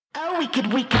Oh, we could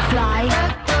fly.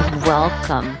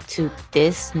 Welcome to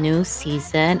this new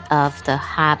season of the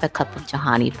Have a Cup of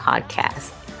Jahani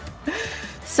podcast.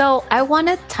 So, I want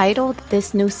to title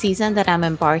this new season that I'm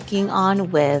embarking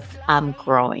on with I'm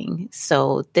Growing.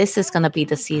 So, this is going to be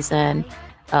the season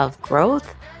of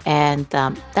growth. And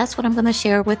that's what I'm going to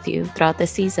share with you throughout the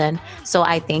season. So,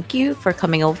 I thank you for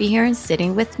coming over here and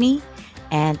sitting with me.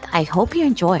 And I hope you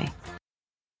enjoy.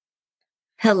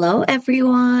 Hello,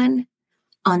 everyone.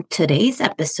 On today's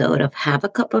episode of Have a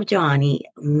Cup of Johnny,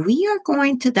 we are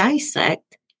going to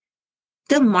dissect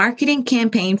the marketing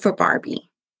campaign for Barbie.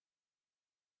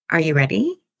 Are you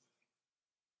ready?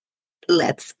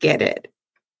 Let's get it.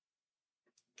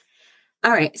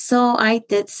 All right, so I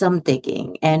did some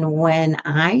digging. And when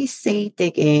I say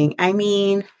digging, I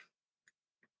mean,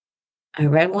 I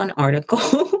read one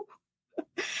article,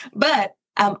 but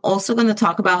I'm also going to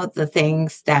talk about the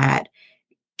things that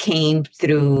came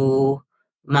through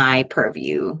my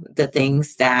purview, the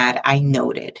things that I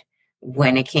noted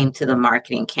when it came to the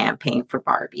marketing campaign for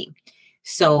Barbie.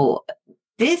 So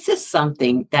this is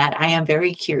something that I am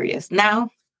very curious. Now,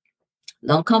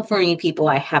 don't come for me, people.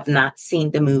 I have not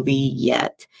seen the movie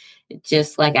yet,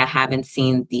 just like I haven't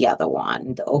seen the other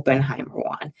one, the Oppenheimer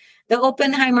one. The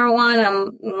Oppenheimer one,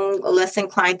 I'm less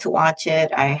inclined to watch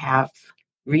it. I have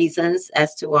reasons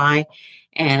as to why.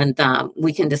 And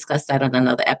we can discuss that on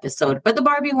another episode. But the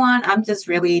Barbie one, I'm just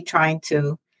really trying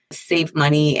to save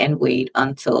money and wait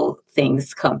until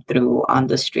things come through on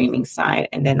the streaming side,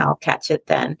 and then I'll catch it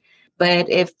then. But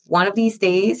if one of these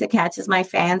days it catches my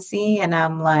fancy and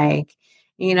I'm like,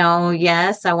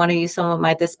 yes, I want to use some of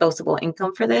my disposable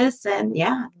income for this, and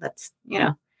yeah, let's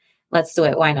do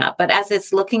it. Why not? But as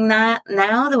it's looking now,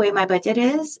 the way my budget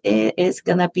is, it is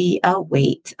going to be a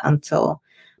wait until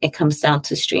it comes down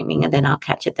to streaming, and then I'll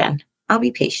catch it then. I'll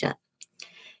be patient.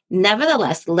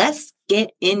 Nevertheless, let's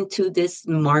get into this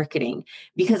marketing,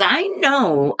 because I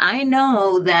know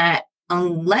that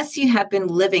unless you have been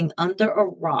living under a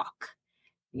rock,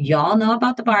 y'all know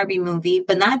about the Barbie movie,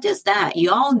 but not just that.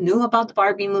 Y'all knew about the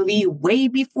Barbie movie way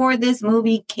before this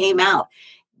movie came out.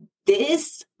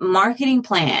 This marketing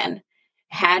plan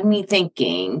had me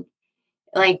thinking,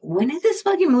 like, when is this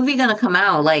fucking movie gonna come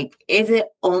out? Like, is it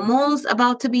almost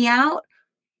about to be out?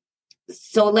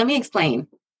 So let me explain.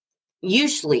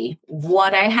 Usually,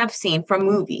 what I have seen from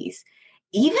movies,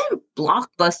 even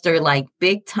blockbuster, like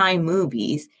big time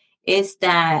movies, is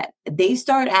that they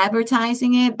start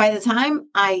advertising it. By the time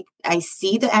I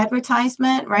see the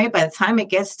advertisement, right? By the time it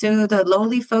gets to the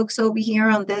lowly folks over here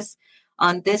on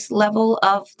this level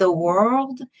of the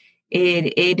world,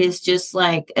 it is just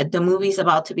like the movie's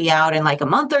about to be out in like a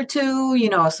month or two,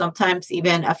 sometimes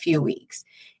even a few weeks.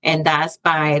 And that's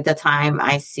by the time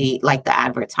I see like the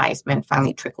advertisement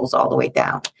finally trickles all the way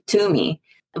down to me.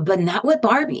 But not with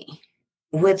Barbie.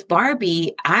 With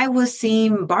Barbie, I was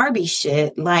seeing Barbie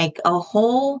shit like a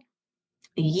whole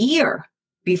year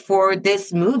before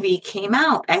this movie came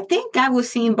out. I think I was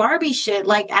seeing Barbie shit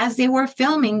like as they were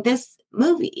filming this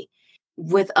movie.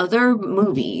 With other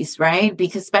movies, right?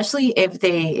 Because especially if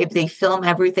they film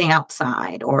everything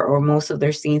outside, or most of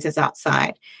their scenes is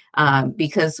outside,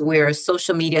 because we're a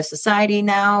social media society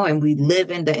now and we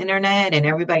live in the internet and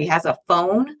everybody has a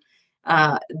phone,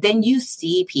 then you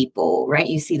see people, right?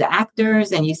 You see the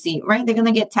actors and you see, right, they're going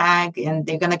to get tagged and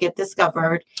they're going to get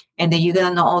discovered, and then you're going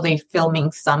to know, oh, they're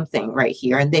filming something right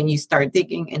here. And then you start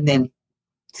digging, and then,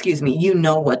 you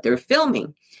know what they're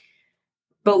filming.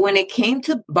 But when it came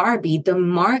to Barbie, the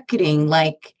marketing,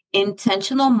 like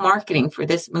intentional marketing for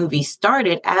this movie,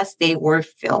 started as they were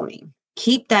filming.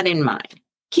 Keep that in mind.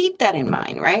 Keep that in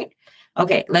mind, right?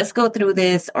 Okay, let's go through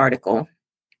this article.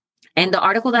 And the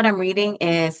article that I'm reading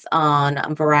is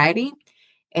on Variety.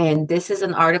 And this is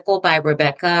an article by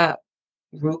Rebecca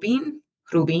Rubin.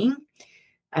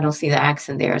 I don't see the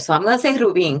accent there. So I'm going to say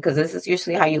Rubin, because this is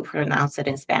usually how you pronounce it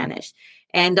in Spanish.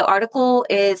 And the article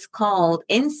is called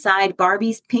Inside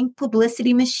Barbie's Pink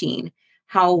Publicity Machine,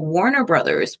 How Warner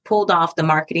Brothers Pulled Off the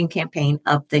Marketing Campaign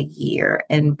of the Year.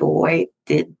 And boy,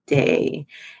 did they.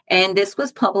 And this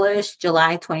was published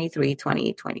July 23,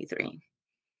 2023.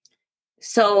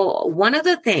 So one of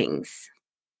the things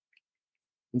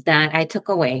that I took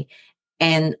away,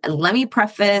 and let me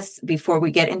preface, before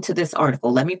we get into this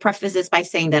article, let me preface this by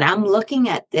saying that I'm looking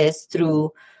at this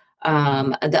through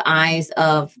the eyes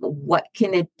of what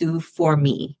can it do for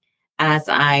me as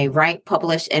I write,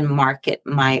 publish, and market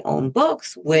my own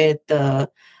books, with the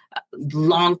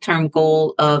long-term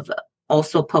goal of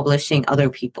also publishing other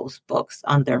people's books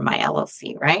under my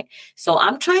LLC, right? So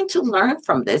I'm trying to learn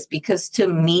from this, because to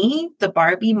me, the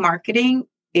Barbie marketing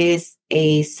is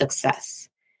a success.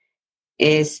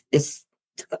 Is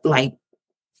like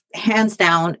hands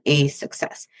down a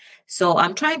success. So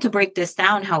I'm trying to break this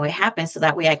down how it happens so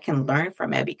that way I can learn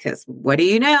from it, because what do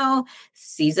you know?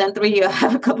 Season 3 of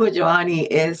Have a Cup of Johnny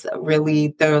is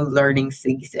really the learning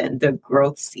season, the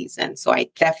growth season. So I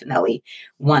definitely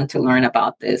want to learn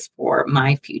about this for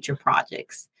my future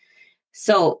projects.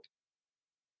 So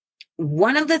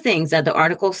one of the things that the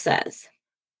article says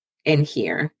in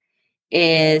here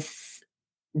is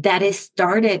that it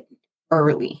started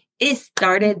early. It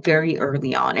started very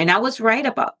early on. And I was right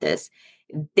about this.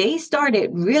 They started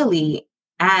really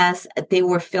as they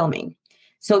were filming.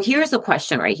 So here's a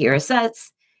question right here. It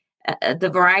says, the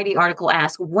Variety article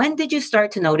asks, when did you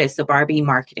start to notice the Barbie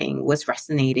marketing was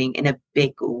resonating in a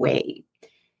big way?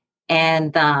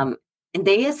 And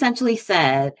they essentially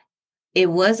said, it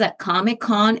was at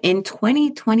Comic-Con in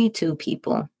 2022,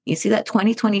 people. You see that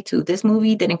 2022, this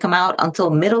movie didn't come out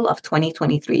until middle of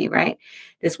 2023, right?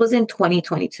 This was in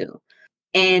 2022.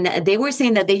 And they were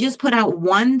saying that they just put out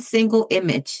one single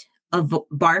image of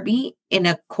Barbie in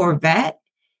a Corvette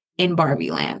in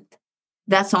Barbie Land.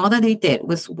 That's all that they did,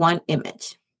 was one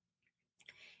image.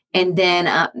 And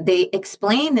then they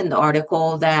explained in the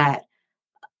article that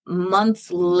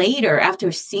months later,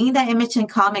 after seeing that image in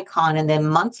Comic-Con, and then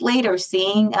months later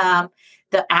seeing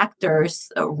the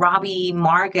actors, Robbie,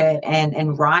 Margaret,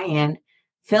 and Ryan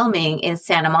filming in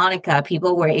Santa Monica,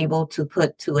 people were able to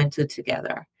put two and two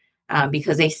together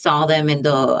because they saw them in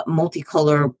the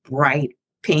multicolor, bright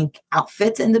pink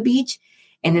outfits in the beach.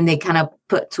 And then they kind of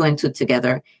put two and two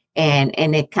together, and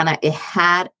it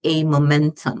had a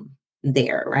momentum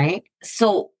there, right?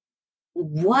 So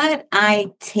what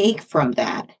I take from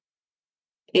that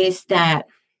is that,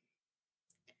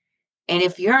 and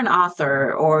if you're an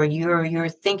author or you're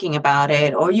thinking about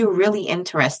it, or you're really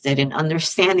interested in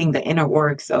understanding the inner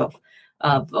works of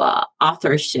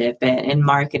authorship and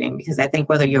marketing, because I think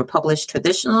whether you're published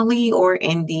traditionally or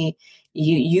indie,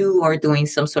 you are doing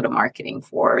some sort of marketing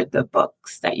for the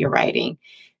books that you're writing.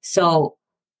 So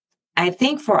I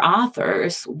think for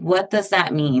authors, what does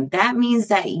that mean? That means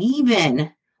that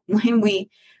even when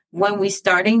we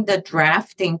starting the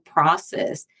drafting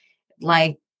process,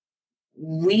 like,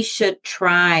 we should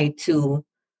try to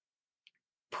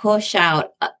push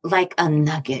out like a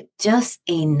nugget, just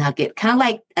a nugget, kind of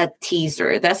like a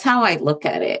teaser. That's how I look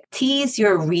at it. Tease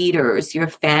your readers, your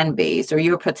fan base, or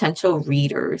your potential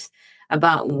readers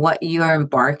about what you're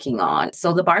embarking on.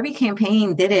 So the Barbie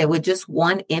campaign did it with just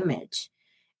one image.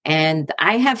 And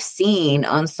I have seen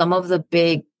on some of the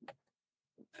big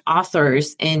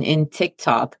authors in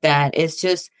TikTok that it's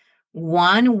just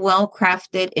one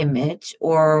well-crafted image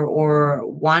or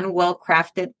one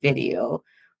well-crafted video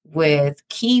with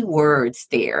keywords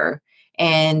there,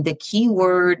 and the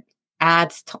keyword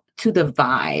adds to the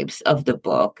vibes of the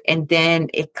book, and then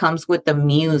it comes with the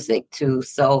music too.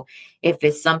 So if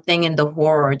it's something in the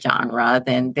horror genre,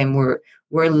 then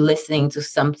we're listening to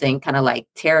something kind of like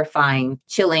terrifying,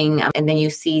 chilling, and then you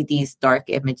see these dark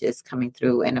images coming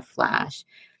through in a flash.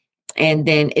 And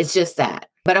then it's just that.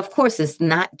 But of course, it's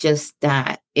not just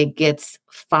that. It gets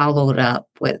followed up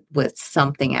with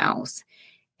something else.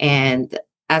 And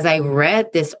as I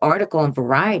read this article in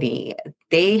Variety,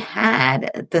 they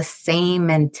had the same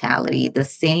mentality, the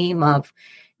same of,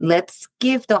 let's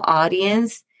give the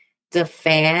audience, the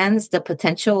fans, the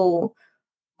potential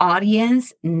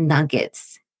audience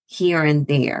nuggets here and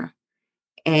there,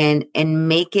 and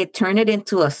turn it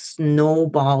into a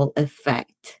snowball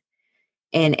effect.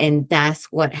 And that's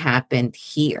what happened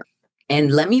here.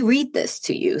 And let me read this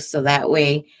to you so that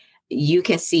way you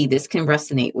can see this can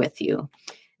resonate with you.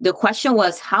 The question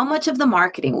was, how much of the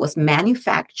marketing was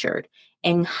manufactured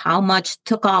and how much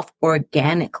took off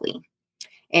organically?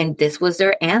 And this was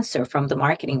their answer from the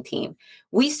marketing team.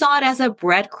 We saw it as a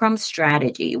breadcrumb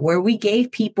strategy where we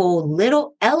gave people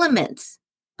little elements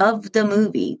of the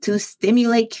movie to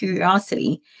stimulate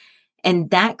curiosity, and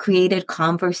that created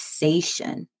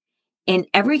conversation. In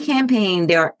every campaign,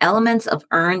 there are elements of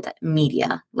earned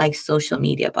media, like social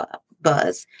media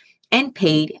buzz, and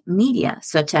paid media,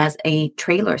 such as a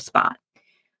trailer spot.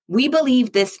 We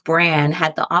believe this brand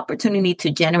had the opportunity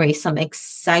to generate some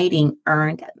exciting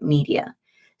earned media.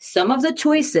 Some of the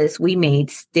choices we made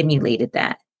stimulated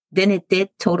that. Then it did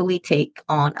totally take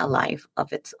on a life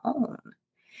of its own.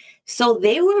 So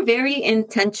they were very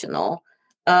intentional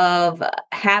of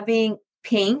having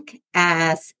pink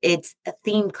as its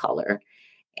theme color.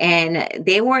 And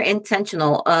they were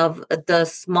intentional of the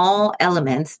small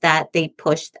elements that they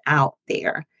pushed out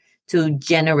there to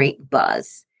generate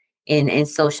buzz in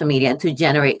social media and to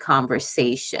generate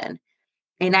conversation.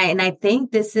 And I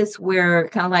think this is where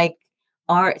kind of like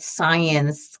art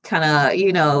science kind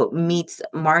of, meets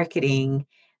marketing,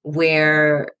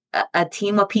 where a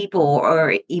team of people,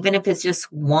 or even if it's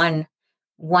just one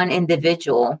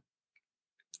individual,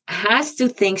 has to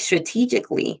think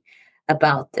strategically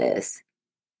about this.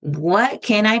 What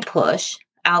can I push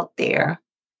out there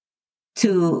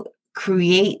to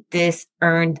create this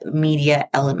earned media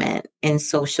element in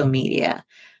social media?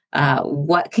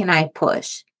 What can I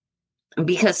push?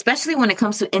 Because especially when it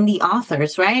comes to indie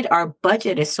authors, right? Our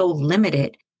budget is so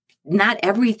limited. Not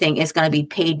everything is going to be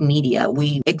paid media.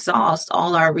 We exhaust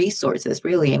all our resources,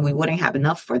 really, and we wouldn't have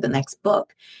enough for the next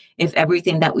book if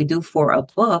everything that we do for a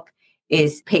book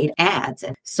is paid ads.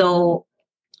 And so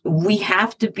we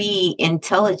have to be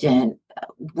intelligent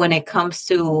when it comes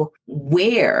to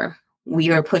where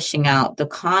we are pushing out the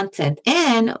content,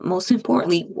 and most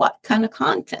importantly, what kind of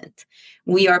content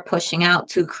we are pushing out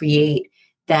to create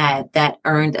that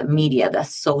earned media, the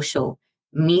social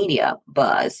media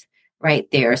buzz right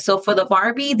there. So for the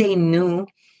Barbie, they knew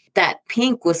that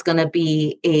pink was going to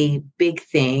be a big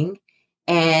thing.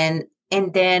 And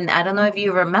then I don't know if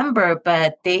you remember,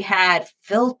 but they had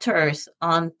filters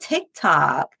on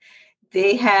TikTok.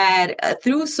 They had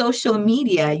through social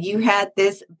media, you had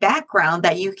this background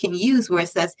that you can use where it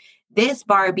says, this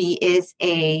Barbie is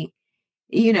a,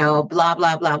 blah,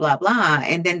 blah, blah, blah, blah.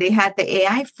 And then they had the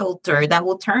AI filter that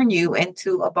will turn you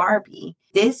into a Barbie.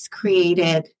 This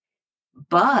created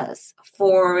buzz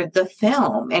for the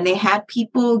film, and they had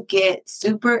people get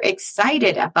super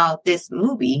excited about this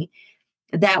movie,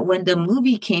 that when the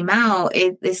movie came out,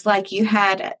 it's like you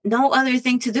had no other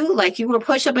thing to do. Like, you were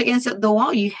pushed up against the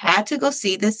wall. You had to go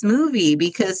see this movie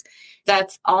because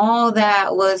that's all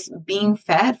that was being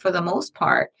fed for the most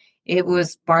part. It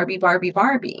was Barbie, Barbie,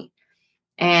 Barbie.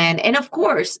 And of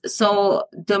course, so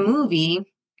the movie,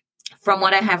 from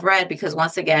what I have read, because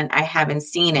once again, I haven't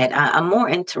seen it, I'm more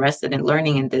interested in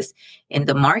learning in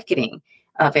the marketing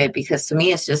of it, because to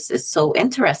me, it's so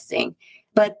interesting.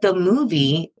 But the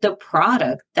movie, the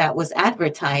product that was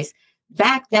advertised,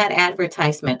 backed that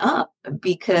advertisement up,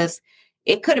 because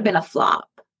it could have been a flop.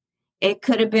 It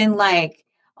could have been like,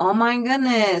 oh my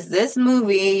goodness, this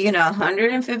movie,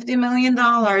 $150 million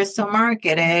to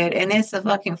market it, and it's a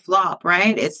fucking flop,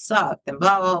 right? It sucked and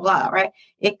blah, blah, blah, right?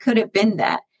 It could have been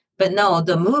that. But no,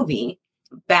 the movie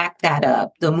backed that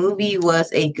up. The movie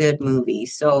was a good movie.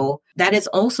 So that is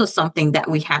also something that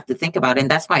we have to think about.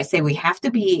 And that's why I say we have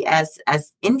to be, as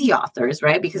indie authors,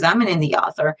 right? Because I'm an indie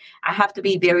author, I have to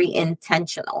be very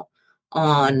intentional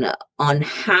on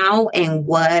how and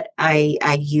what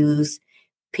I use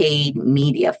paid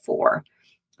media for,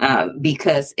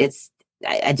 because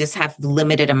I just have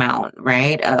limited amount,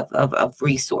 right, of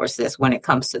resources when it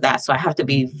comes to that. So I have to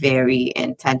be very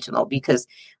intentional, because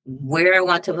where I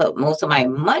want to put most of my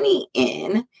money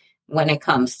in when it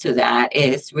comes to that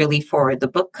is really for the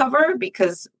book cover,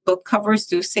 because book covers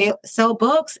do sell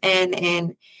books,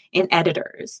 and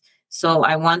editors. So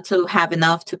I want to have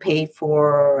enough to pay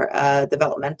for a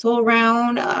developmental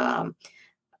round,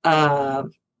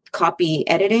 copy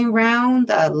editing round,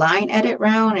 a line edit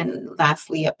round, and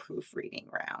lastly, a proofreading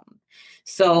round.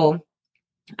 So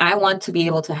I want to be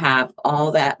able to have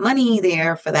all that money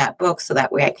there for that book, so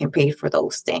that way I can pay for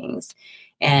those things.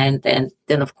 And then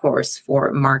of course,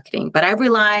 for marketing. But I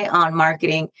rely on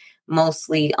marketing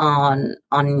mostly on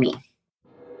me.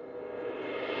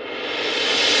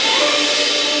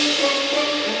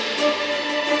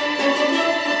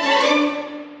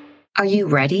 Are you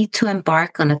ready to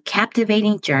embark on a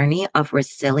captivating journey of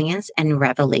resilience and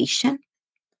revelation?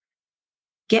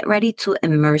 Get ready to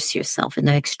immerse yourself in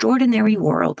the extraordinary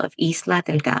world of Isla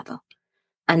Delgado,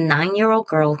 a 9-year-old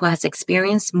girl who has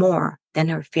experienced more than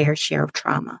her fair share of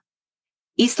trauma.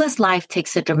 Isla's life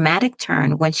takes a dramatic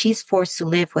turn when she's forced to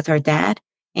live with her dad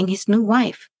and his new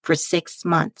wife for 6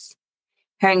 months.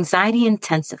 Her anxiety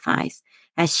intensifies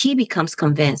as she becomes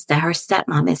convinced that her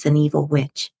stepmom is an evil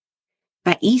witch.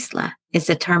 But Isla is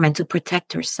determined to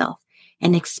protect herself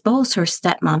and expose her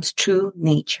stepmom's true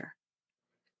nature.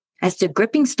 As the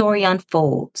gripping story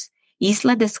unfolds,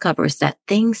 Isla discovers that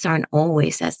things aren't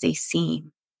always as they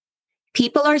seem.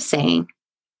 People are saying,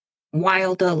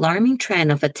 while the alarming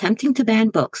trend of attempting to ban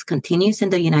books continues in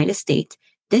the United States,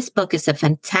 this book is a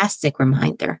fantastic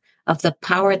reminder of the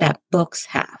power that books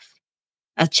have.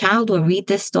 A child will read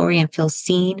this story and feel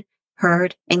seen,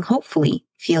 heard, and hopefully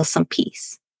feel some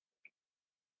peace.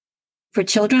 For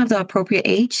children of the appropriate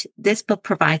age, this book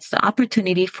provides the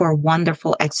opportunity for a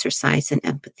wonderful exercise in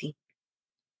empathy.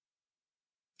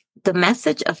 The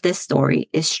message of this story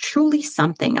is truly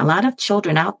something a lot of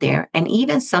children out there, and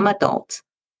even some adults,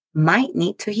 might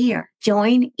need to hear.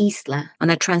 Join Isla on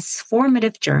a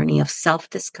transformative journey of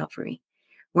self-discovery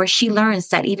where she learns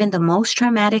that even the most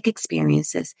traumatic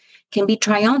experiences can be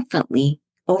triumphantly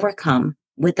overcome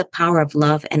with the power of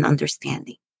love and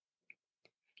understanding.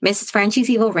 Mrs. Frenchie's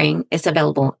Evil Ring is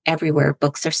available everywhere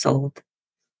books are sold.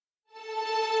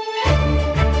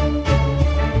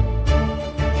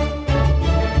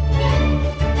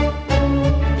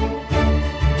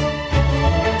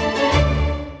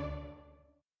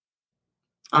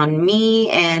 On me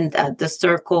and the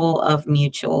circle of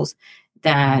mutuals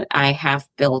that I have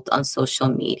built on social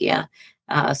media.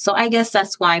 So I guess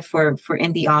that's why for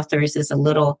indie authors it's a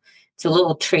little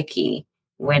tricky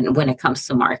when it comes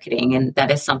to marketing, and that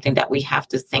is something that we have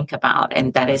to think about,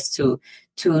 and that is to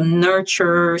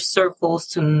nurture circles,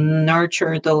 to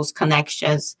nurture those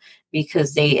connections,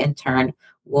 because they in turn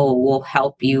will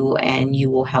help you, and you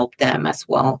will help them as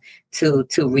well to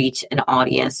reach an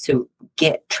audience, to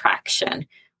get traction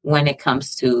when it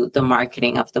comes to the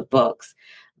marketing of the books.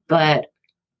 But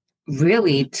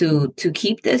really, to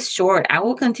keep this short, I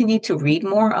will continue to read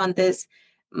more on this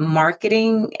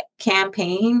marketing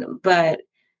campaign. But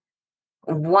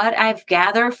what I've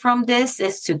gathered from this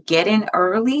is to get in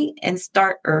early and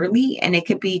start early. And it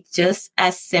could be just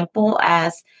as simple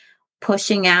as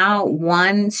pushing out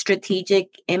one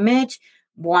strategic image,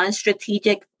 one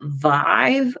strategic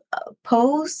vibe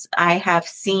post. I have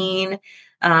seen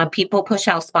people push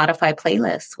out Spotify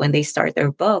playlists when they start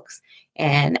their books,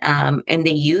 and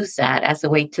they use that as a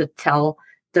way to tell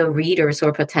the readers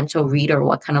or potential reader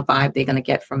what kind of vibe they're going to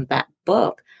get from that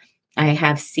book. I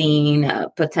have seen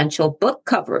potential book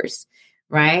covers,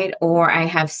 right? Or I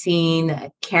have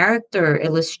seen character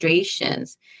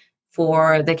illustrations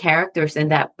for the characters in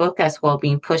that book as well,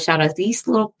 being pushed out as these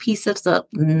little pieces of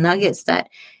nuggets that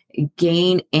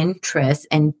gain interest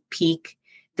and pique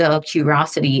the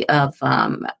curiosity of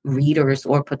readers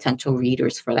or potential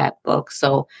readers for that book.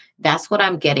 So that's what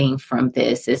I'm getting from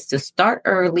this, is to start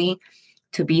early,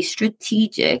 to be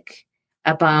strategic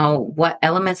about what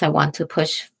elements I want to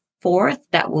push forth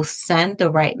that will send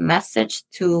the right message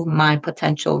to my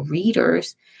potential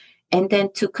readers, and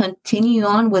then to continue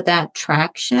on with that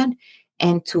traction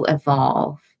and to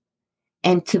evolve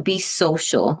and to be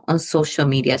social on social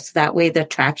media. So that way the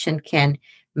traction can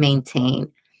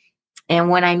maintain. And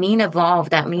when I mean evolve,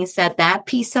 that means that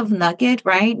piece of nugget,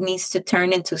 right, needs to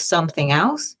turn into something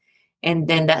else. And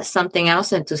then that something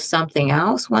else into something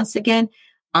else once again,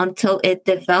 until it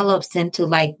develops into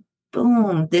like,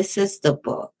 boom, this is the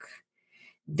book.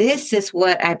 This is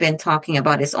what I've been talking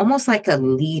about. It's almost like a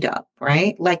lead up,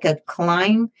 right? Like a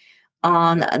climb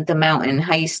on the mountain,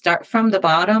 how you start from the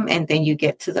bottom and then you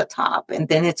get to the top. And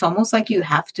then it's almost like you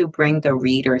have to bring the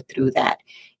reader through that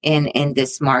in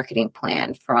this marketing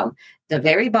plan, from the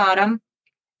very bottom,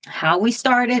 how we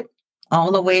started,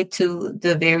 all the way to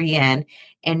the very end.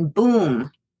 And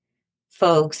boom,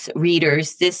 folks,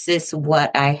 readers, this is what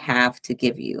I have to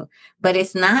give you. But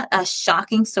it's not a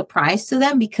shocking surprise to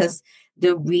them, because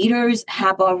the readers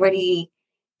have already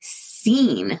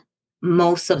seen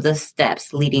most of the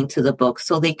steps leading to the book.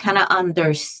 So they kind of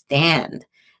understand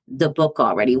the book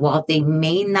already. While they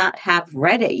may not have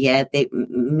read it yet, they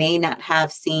may not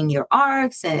have seen your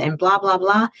arcs and blah, blah,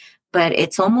 blah. But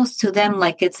it's almost to them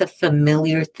like it's a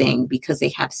familiar thing, because they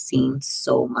have seen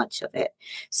so much of it.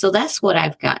 So that's what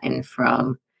I've gotten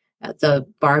from the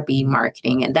Barbie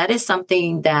marketing. And that is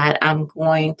something that I'm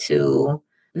going to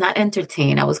not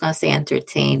entertain. I was going to say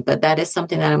entertain, but that is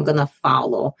something that I'm going to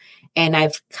follow. And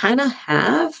I've kind of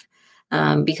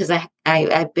because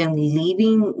I've been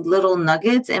leaving little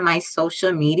nuggets in my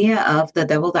social media of The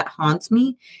Devil That Haunts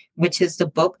Me, which is the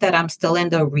book that I'm still in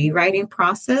the rewriting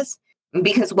process.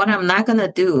 Because what I'm not going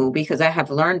to do, because I have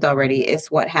learned already,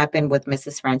 is what happened with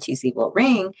Mrs. Frenchie's Evil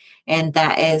Ring. And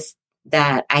that is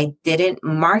that I didn't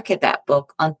market that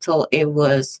book until it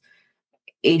was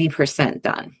 80%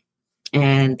 done.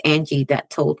 And Angie that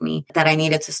told me that I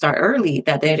needed to start early,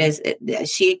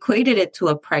 she equated it to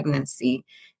a pregnancy.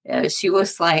 She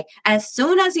was like, as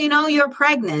soon as you know you're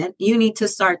pregnant, you need to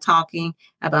start talking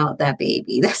about that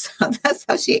baby. That's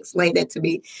how she explained it to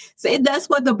me. So that's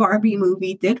what the Barbie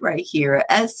movie did right here.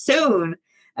 As soon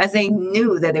as they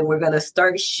knew that they were going to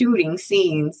start shooting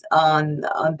scenes on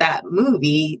that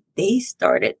movie, they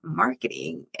started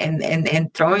marketing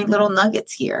and throwing little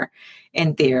nuggets here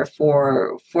and there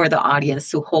for the audience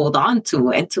to hold on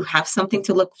to and to have something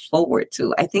to look forward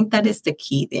to. I think that is the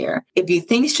key there. If you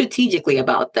think strategically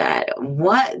about that,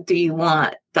 what do you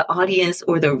want the audience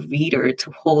or the reader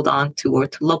to hold on to or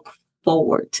to look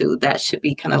forward to? That should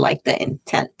be kind of like the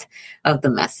intent of the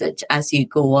message as you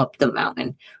go up the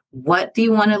mountain. What do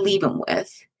you want to leave them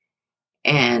with?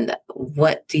 And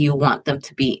what do you want them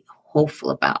to be hopeful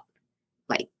about?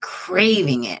 Like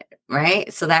craving it,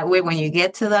 right? So that way, when you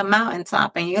get to the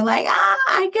mountaintop and you're like,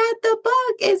 I got the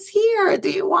book, it's here. Do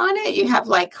you want it? You have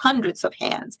like hundreds of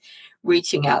hands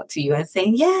reaching out to you and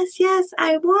saying, yes, yes,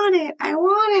 I want it. I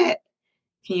want it.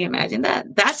 Can you imagine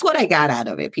that? That's what I got out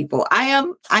of it, people. I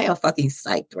am fucking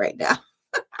psyched right now.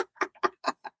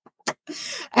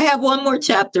 I have one more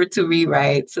chapter to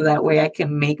rewrite so that way I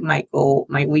can make my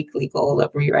weekly goal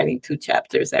of rewriting 2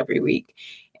 chapters every week.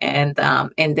 And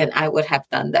then I would have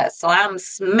done that. So I'm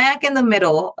smack in the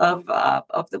middle of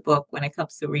the book when it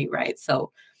comes to rewrite.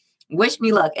 So wish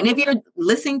me luck. And if you're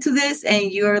listening to this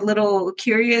and you're a little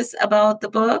curious about the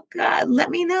book, let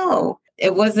me know.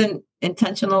 It wasn't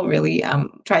intentional, really.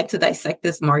 Tried to dissect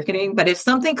this marketing, but if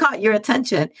something caught your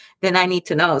attention, then I need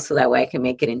to know so that way I can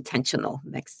make it intentional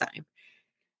next time.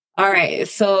 All right.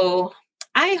 So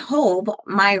I hope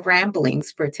my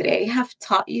ramblings for today have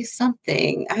taught you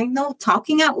something. I know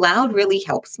talking out loud really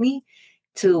helps me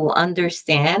to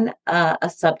understand a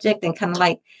subject, and kind of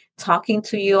like talking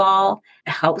to you all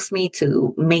helps me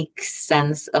to make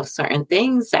sense of certain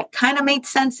things that kind of made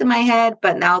sense in my head,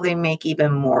 but now they make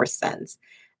even more sense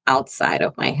outside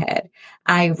of my head.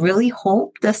 I really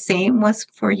hope the same was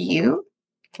for you.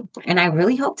 And I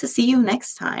really hope to see you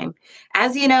next time.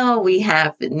 As you know, we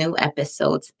have new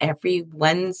episodes every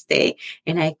Wednesday,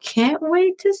 and I can't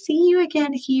wait to see you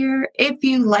again here. If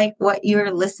you like what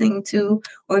you're listening to,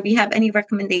 or if you have any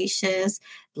recommendations,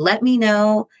 let me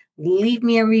know. Leave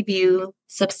me a review,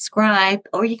 subscribe,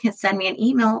 or you can send me an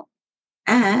email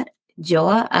at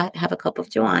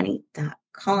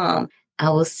joa@haveacupofjoanny.com. I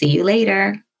will see you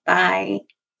later. Bye.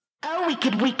 Oh, we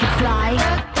could fly.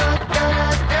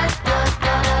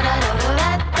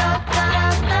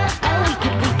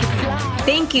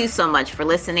 Thank you so much for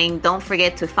listening. Don't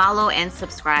forget to follow and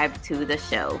subscribe to the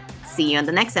show. See you on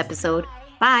the next episode.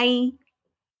 Bye.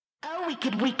 Oh, we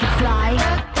could fly.